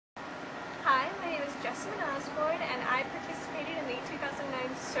and I participated in the 2009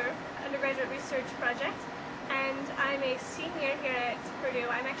 SURF Undergraduate Research Project, and I'm a senior here at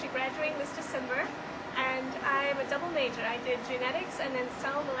Purdue. I'm actually graduating this December, and I'm a double major. I did genetics and then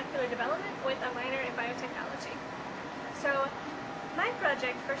cell molecular development with a minor in biotechnology. So my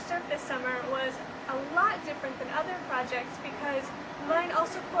project for SURF this summer was a lot different than other projects because mine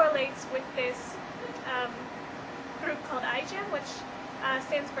also correlates with this group called IGEM, which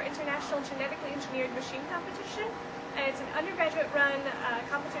stands for International Genetically Engineered Machine Competition, and it's an undergraduate-run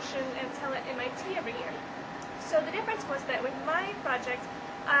competition, and it's held at MIT every year. So the difference was that with my project,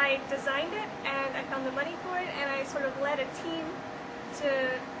 I designed it, and I found the money for it, and I sort of led a team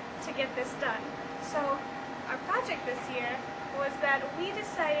to get this done. So our project this year was that we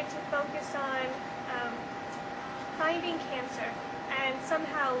decided to focus on finding cancer and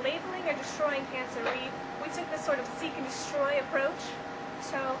somehow labeling or destroying cancer. We took this sort of seek and destroy approach.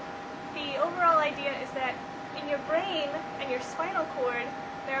 So the overall idea is that in your brain and your spinal cord,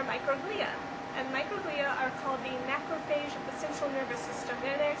 there are microglia. And microglia are called the macrophage of the central nervous system.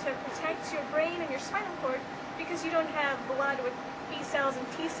 They're there to protect your brain and your spinal cord because you don't have blood with B cells and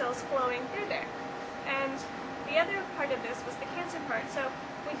T cells flowing through there. And the other part of this was the cancer part. So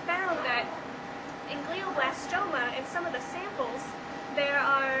we found that in glioblastoma, in some of the samples, there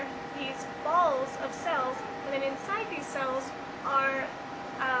are these balls of cells, and then inside these cells are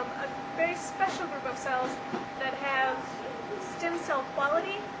a very special group of cells that have stem cell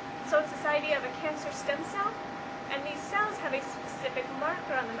quality. So it's this idea of a cancer stem cell, and these cells have a specific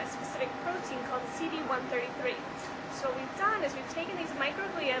marker on them, a specific protein called CD133. So what we've done is we've taken these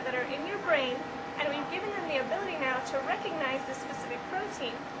microglia that are in your brain, and we've given them the ability now to recognize this specific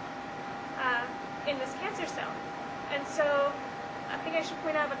protein in this cancer cell. And so I think I should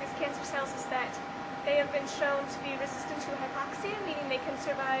point out about these cancer cells is that they have been shown to be resistant to hypoxia, meaning they can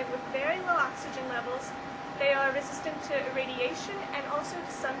survive with very low oxygen levels. They are resistant to radiation and also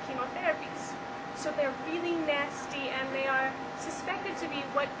to some chemotherapies. So they're really nasty, and they are suspected to be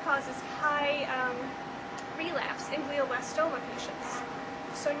what causes high relapse in glioblastoma patients.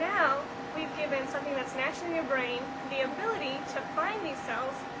 So now we've given something that's naturally in your brain the ability to find these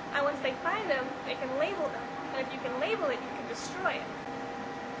cells, and once they find them, they can label them. And if you can label it, you can destroy it.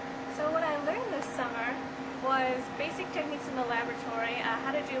 So what I learned this summer was basic techniques in the laboratory,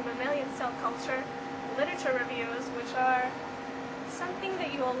 how to do mammalian cell culture, literature reviews, which are something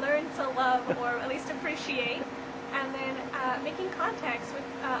that you will learn to love or at least appreciate, and then making contacts with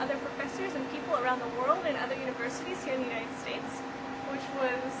other professors and people around the world and other universities here in the United States, which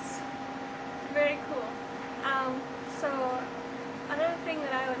was very cool. So another thing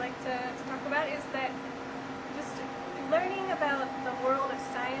that I would like to talk about is that just learning about the world of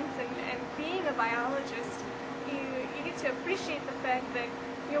science and being a biologist, you get to appreciate the fact that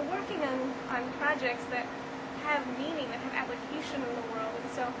you're working on projects that have meaning, that have application in the world.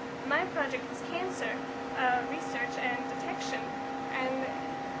 And so my project was cancer research and detection. And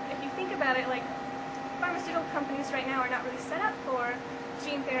if you think about it, like pharmaceutical companies right now are not really set up for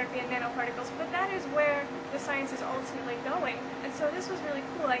gene therapy and nanoparticles, but that is where the science is ultimately going. And so this was really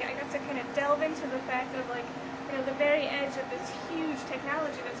cool. I got to kind of delve into the fact of the very edge of this huge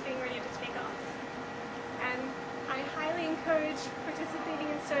technology that's being ready to take off. And I highly encourage participating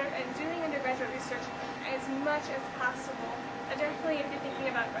in SURF and doing undergraduate research as much as possible, definitely if you're thinking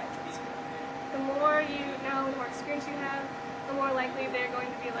about graduate school. The more you know, the more experience you have, the more likely they're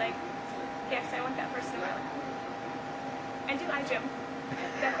going to be like, yes, I want that person in my life. And do IGEM.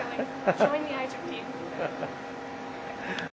 Definitely. Join the IGEM team.